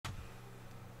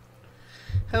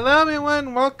Hello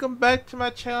everyone, welcome back to my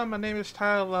channel. My name is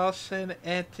Tyler Lawson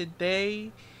and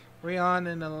today we're on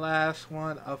in the last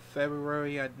one of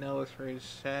February. I know it's very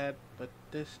sad, but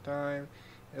this time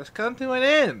it's come to an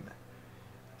end.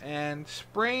 And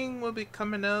spring will be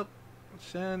coming up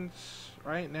since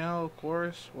right now, of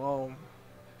course, well,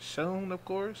 soon of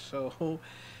course. So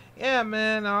yeah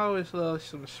man, I always love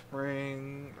some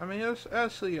spring. I mean it's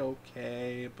actually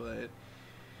okay, but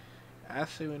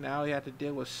actually, now we have to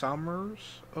deal with summers,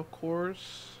 of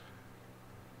course.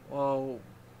 Well,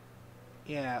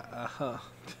 yeah, I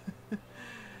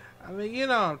mean, you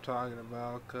know what I'm talking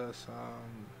about, cause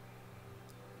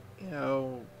you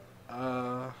know,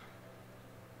 uh,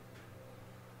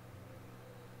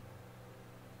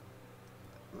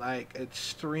 like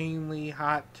extremely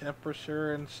hot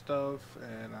temperature and stuff,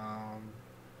 and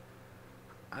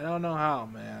I don't know how,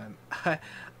 man.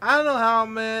 I don't know how,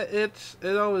 man. It's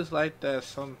always like that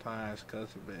sometimes, cause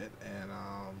of it, and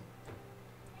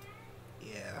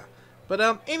yeah.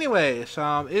 But anyways,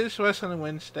 it's Wrestling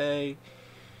Wednesday.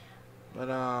 But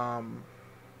I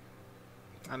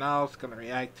know I was gonna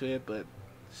react to it, but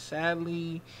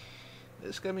sadly,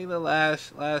 this is gonna be the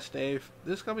last day.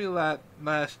 This is gonna be the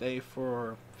last day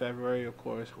for February, of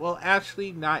course. Well,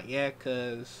 actually, not yet,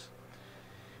 cause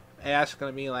it's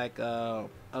gonna be like a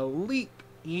leap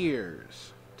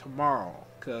years tomorrow.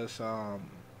 Cause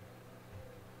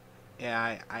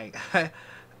yeah,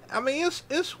 I mean,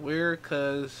 it's weird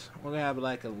because we're gonna have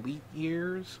like elite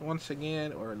years once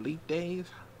again, or elite days,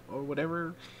 or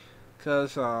whatever.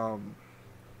 Cause I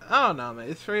don't know, man.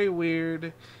 It's very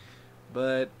weird,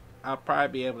 but I'll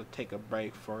probably be able to take a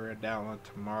break for a download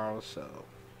tomorrow. So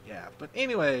yeah. But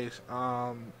anyways,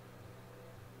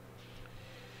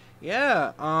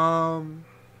 yeah,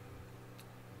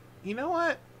 you know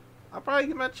what? I'll probably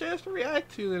get my chance to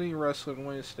react to any Wrestling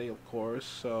Wednesday, of course.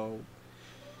 So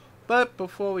but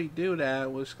before we do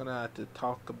that, we're just gonna have to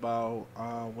talk about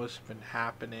what's been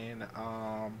happening.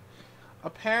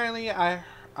 Apparently, I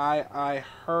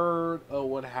heard of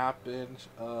what happened.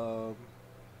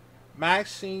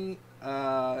 Maxine,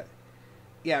 Maxine,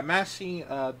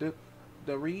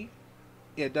 Dupri,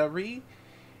 Dupri,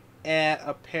 and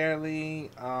apparently,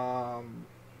 I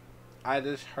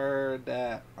just heard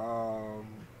that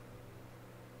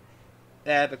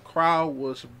that the crowd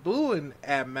was booing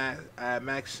at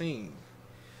Maxine,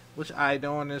 which I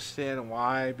don't understand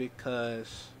why.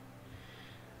 Because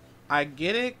I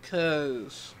get it,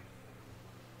 cause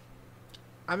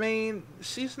I mean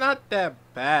she's not that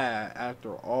bad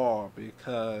after all.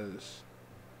 Because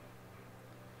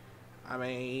I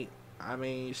mean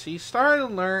she started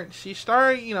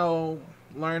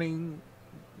learning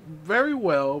very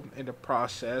well in the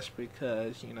process.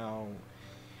 Because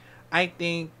I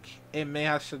think it may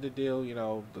have to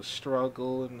do, the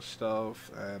struggle and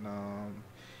stuff, and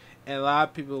a lot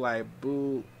of people like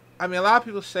boo. I mean, a lot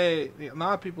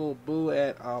of people boo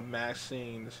at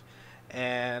Maxine's,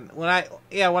 and when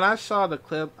I saw the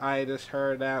clip, I just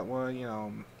heard that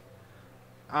one.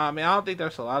 I mean, I don't think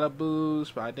there's a lot of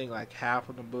boos, but I think like half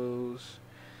of the boos,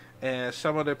 and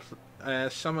some of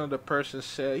the persons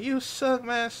said, "You suck,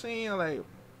 Maxine." I'm like,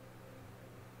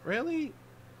 really?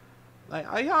 Like,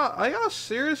 are y'all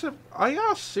serious? Are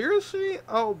y'all seriously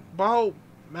about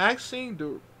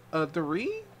Maxine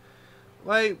Dupri?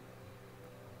 Like,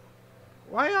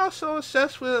 why y'all so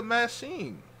obsessed with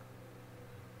Maxine?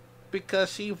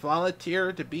 Because he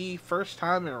volunteered to be first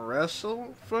time in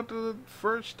wrestle for the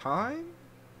first time?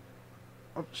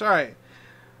 I'm sorry.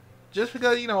 Just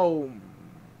because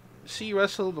she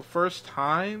wrestled the first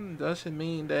time doesn't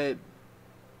mean that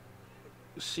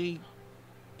she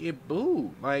get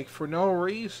booed, like, for no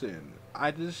reason.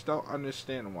 I just don't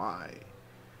understand why.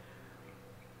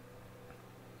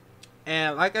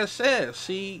 And like I said,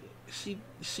 she's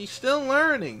still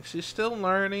learning. She's still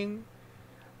learning,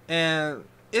 and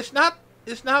it's not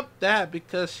that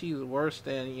because she's worse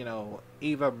than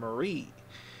Eva Marie.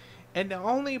 And the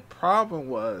only problem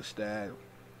was that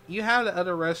you have the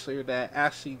other wrestler that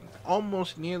actually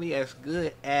almost nearly as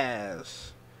good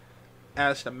as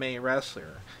the main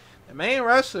wrestler. The main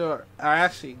wrestler are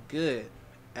actually good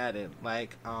at it.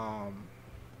 Like of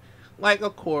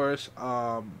course,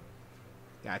 got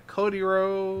Cody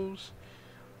Rhodes,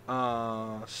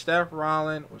 Steph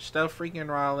freaking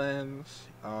Rollins,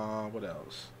 what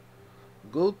else?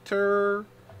 Gunther,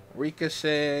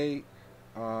 Ricochet,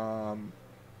 um,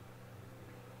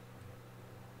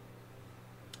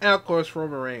 and of course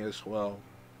Roman Reigns as well.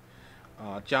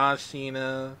 John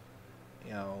Cena,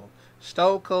 you know,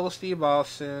 Stone Cold Steve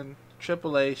Austin,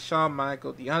 Triple H, Shawn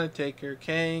Michaels, The Undertaker,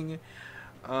 Kane,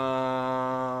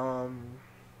 um,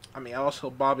 I mean, also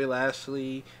Bobby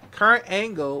Lashley, Kurt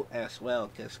Angle as well,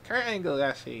 because Kurt Angle is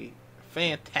actually a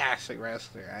fantastic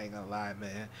wrestler. I ain't gonna lie,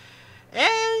 man.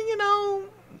 And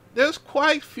there's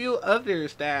quite a few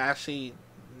others that actually,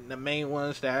 the main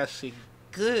ones that are actually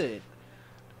good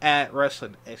at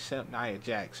wrestling, except Nia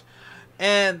Jax.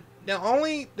 And the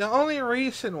only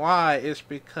reason why is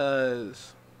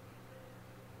because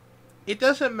it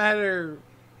doesn't matter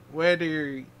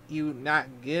whether you not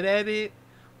good at it,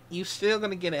 you still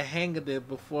gonna get a hang of it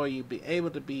before you be able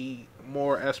to be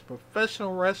more as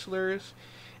professional wrestlers,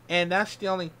 and that's the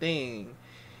only thing.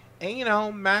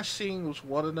 And Maxxine was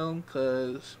one of them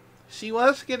because she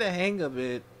was getting a hang of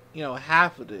it,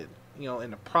 half of it,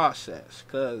 in the process.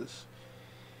 Because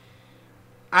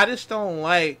I just don't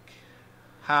like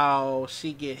how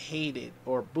she get hated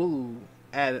or booed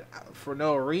at for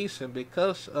no reason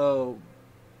because of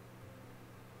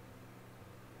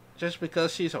just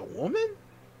because she's a woman.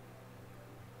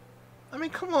 I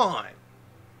mean, come on.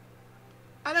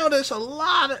 I know there's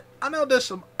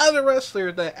some other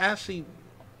wrestlers that actually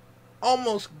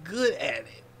almost good at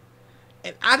it,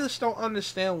 and I just don't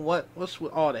understand what's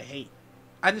with all the hate.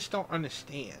 I just don't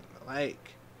understand.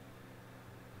 Like,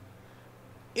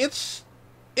 it's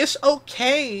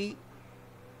okay.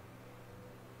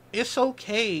 It's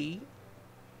okay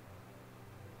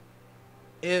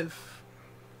if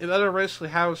other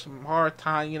wrestlers have some hard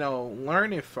time,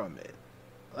 learning from it.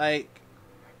 Like,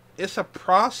 it's a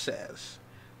process.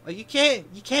 Like, you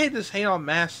can't just hate on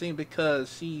Maxxine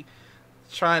because she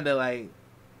trying to, like,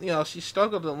 she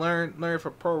struggled to learn for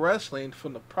pro wrestling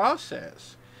from the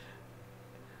process.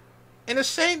 And the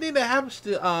same thing that happens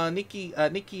to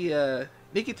Nikkita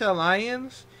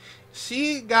Lyons.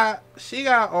 She got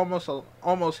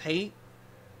almost hate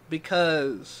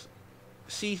because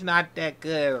she's not that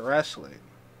good at wrestling.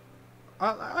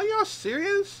 Are y'all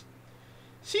serious?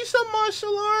 She's a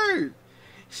martial art.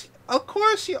 Of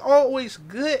course, she's always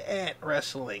good at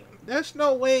wrestling. There's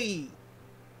no way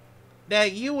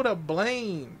that you would have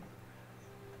blamed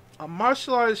a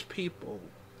martial arts people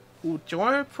who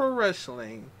join pro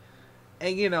wrestling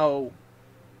and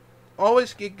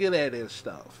always get good at it and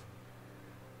stuff.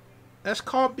 That's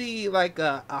called be like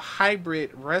a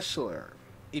hybrid wrestler.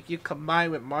 If you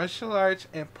combine with martial arts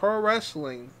and pro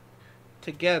wrestling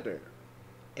together.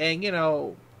 And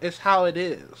it's how it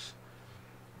is.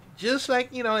 Just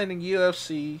like, in the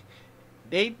UFC,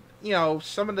 they,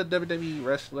 some of the WWE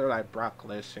wrestler like Brock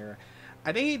Lesnar,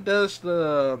 I think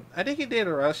he did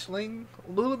wrestling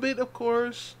a little bit, of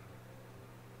course.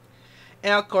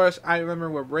 And of course, I remember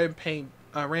with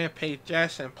Rampage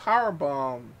Jackson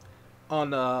powerbomb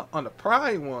on the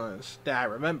Pride ones that I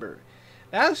remember.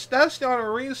 That's the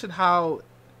only reason how.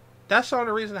 That's the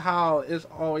only reason how it's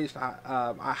always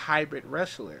a hybrid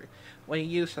wrestler. When you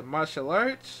use the martial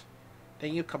arts,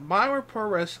 then you combine with pro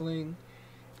wrestling,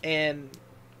 and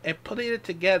putting it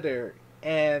together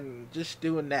and just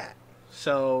doing that.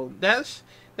 So that's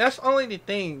only the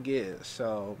thing is.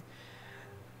 So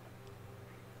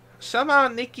somehow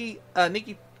Nikkita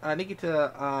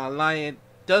Lion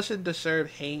doesn't deserve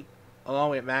hate along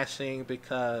with Maxxine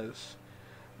because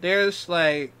there's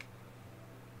like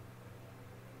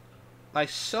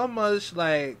so much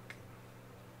like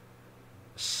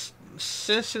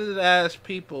sensitive ass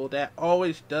people that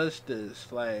always does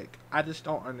this. Like, I just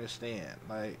don't understand.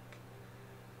 Like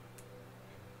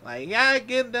you gotta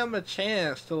give them a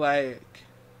chance to, like,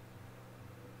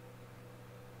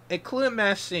 including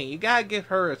Maxxine. You gotta give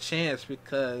her a chance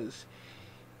because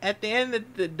at the end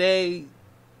of the day,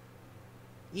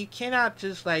 you cannot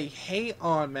just like hate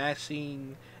on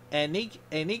Maxxine and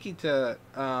Nikkita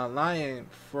Lion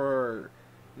for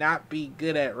not be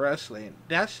good at wrestling.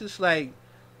 That's just like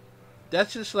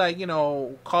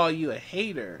call you a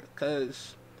hater,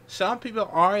 because some people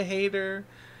are a hater,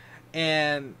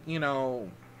 and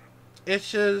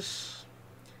it's just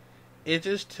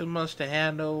too much to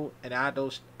handle, and I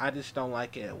just don't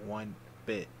like it one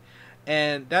bit.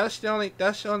 And that's the only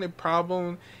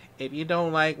problem. If you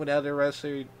don't like what other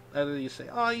wrestlers, you say,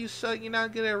 "Oh, you suck, you're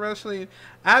not good at wrestling,"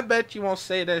 I bet you won't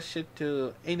say that shit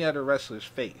to any other wrestler's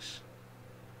face.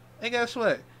 And guess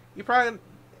what? You probably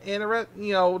any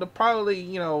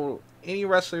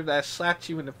wrestler that slapped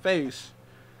you in the face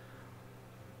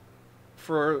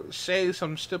for saying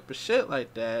some stupid shit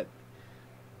like that.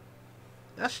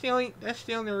 That's the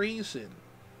only reason.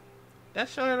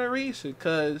 That's the only reason,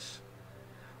 because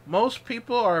most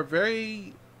people are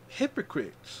very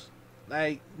hypocrites.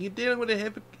 Like, you're dealing with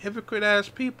a hypocrite ass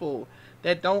people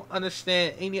that don't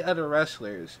understand any other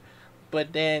wrestlers,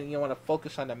 but then you want to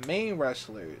focus on the main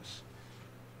wrestlers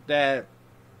that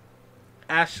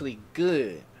actually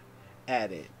good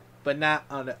at it. but not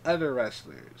on the other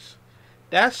wrestlers.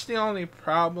 That's the only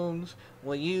problems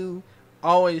when you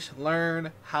always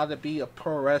learn how to be a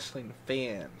pro wrestling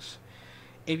fans.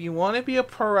 If you want to be a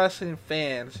pro wrestling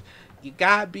fans, you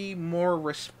gotta be more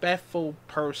respectful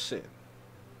person.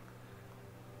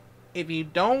 If you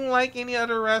don't like any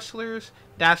other wrestlers,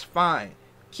 that's fine.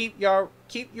 Keep your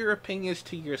opinions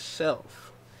to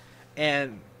yourself.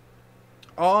 And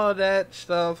all that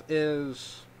stuff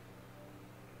is,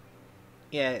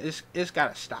 yeah, it's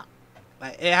gotta stop.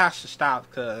 Like, it has to stop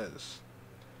because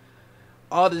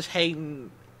all this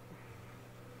hating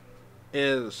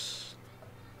is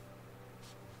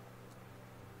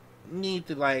need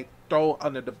to like throw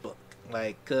under the book.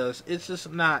 Like, cause it is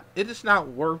not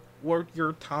worth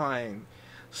your time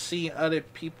seeing other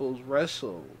people's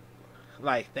wrestle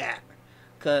like that.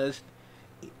 Cause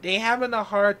they having a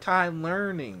hard time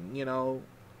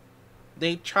learning.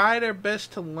 They try their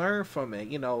best to learn from it.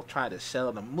 Try to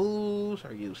sell the moves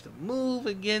or use the move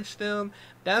against them.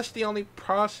 That's the only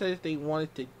process they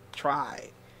wanted to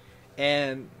try,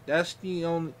 and that's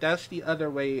the other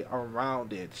way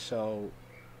around it. So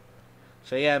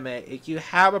yeah, man. If you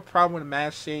have a problem with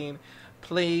Maxxine,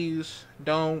 please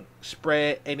don't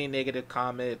spread any negative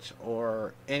comments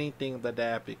or anything like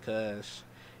that because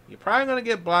you're probably gonna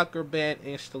get blocked or banned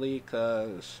instantly.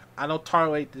 Because I don't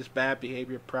tolerate this bad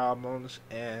behavior problems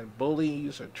and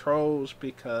bullies or trolls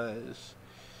because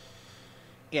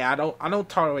yeah, I don't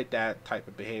tolerate that type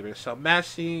of behavior. So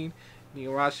Maxxine,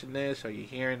 you're watching this or you're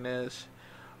hearing this.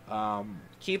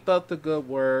 Keep up the good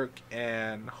work,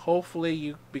 and hopefully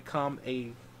you become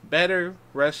a better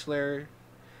wrestler,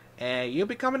 and you're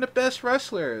becoming the best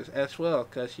wrestlers as well.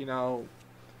 Cause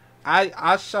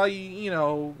I saw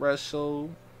wrestle,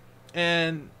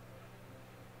 and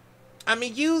I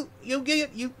mean you get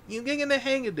in the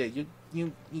hang of this.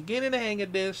 You get in the hang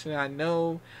of this, and I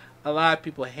know a lot of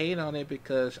people hate on it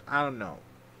because I don't know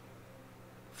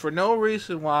for no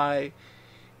reason why,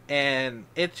 and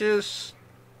it just.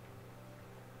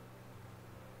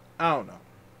 I don't know.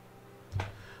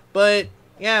 But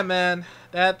yeah, man,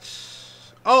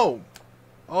 that's and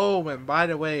by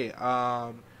the way,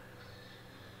 I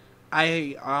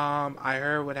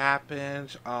heard what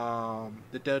happens.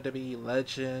 The WWE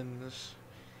legends,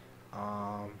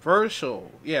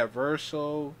 Virgil, he had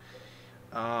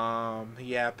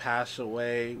passed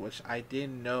away, which I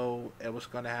didn't know it was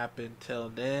gonna happen till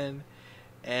then.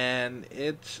 And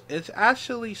it's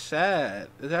actually sad.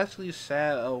 It's actually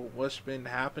sad of what's been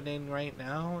happening right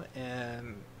now.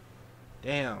 And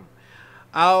damn,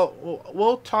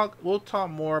 we'll talk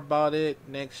more about it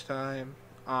next time.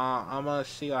 I'm gonna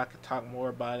see if I can talk more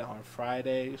about it on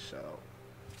Friday. So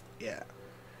yeah,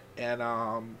 and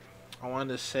I want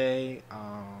to say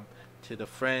to the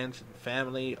friends and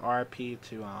family, RP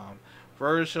to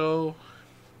Virgil,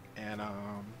 and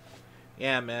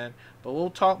yeah, man. But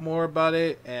we'll talk more about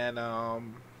it, and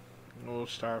we'll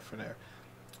start from there.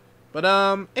 But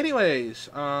anyways,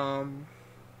 I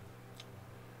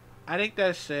think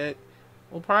that's it.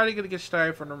 We're probably gonna get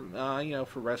started for the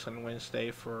for Wrestling Wednesday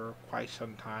for quite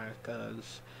some time,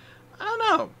 cause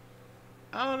I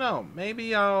don't know,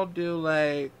 Maybe I'll do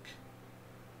like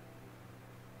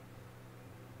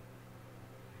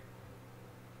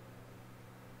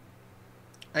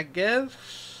I guess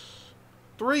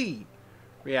 3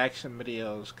 reaction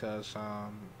videos, cause I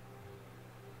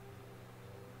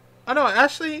know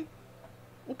actually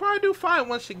we'll probably do fine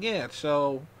once again.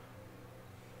 So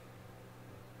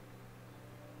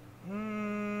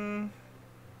mm,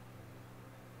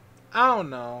 I don't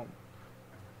know,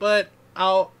 but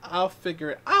I'll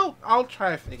figure it. I'll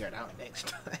try to figure it out next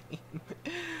time.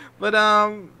 but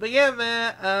yeah,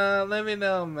 man. Let me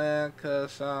know, man,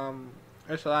 cause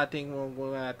there's a lot of things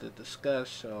we'll have to discuss.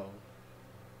 So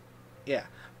yeah,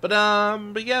 but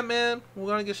yeah, man. We're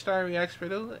gonna get started with reaction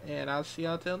video, and I'll see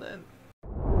y'all till then.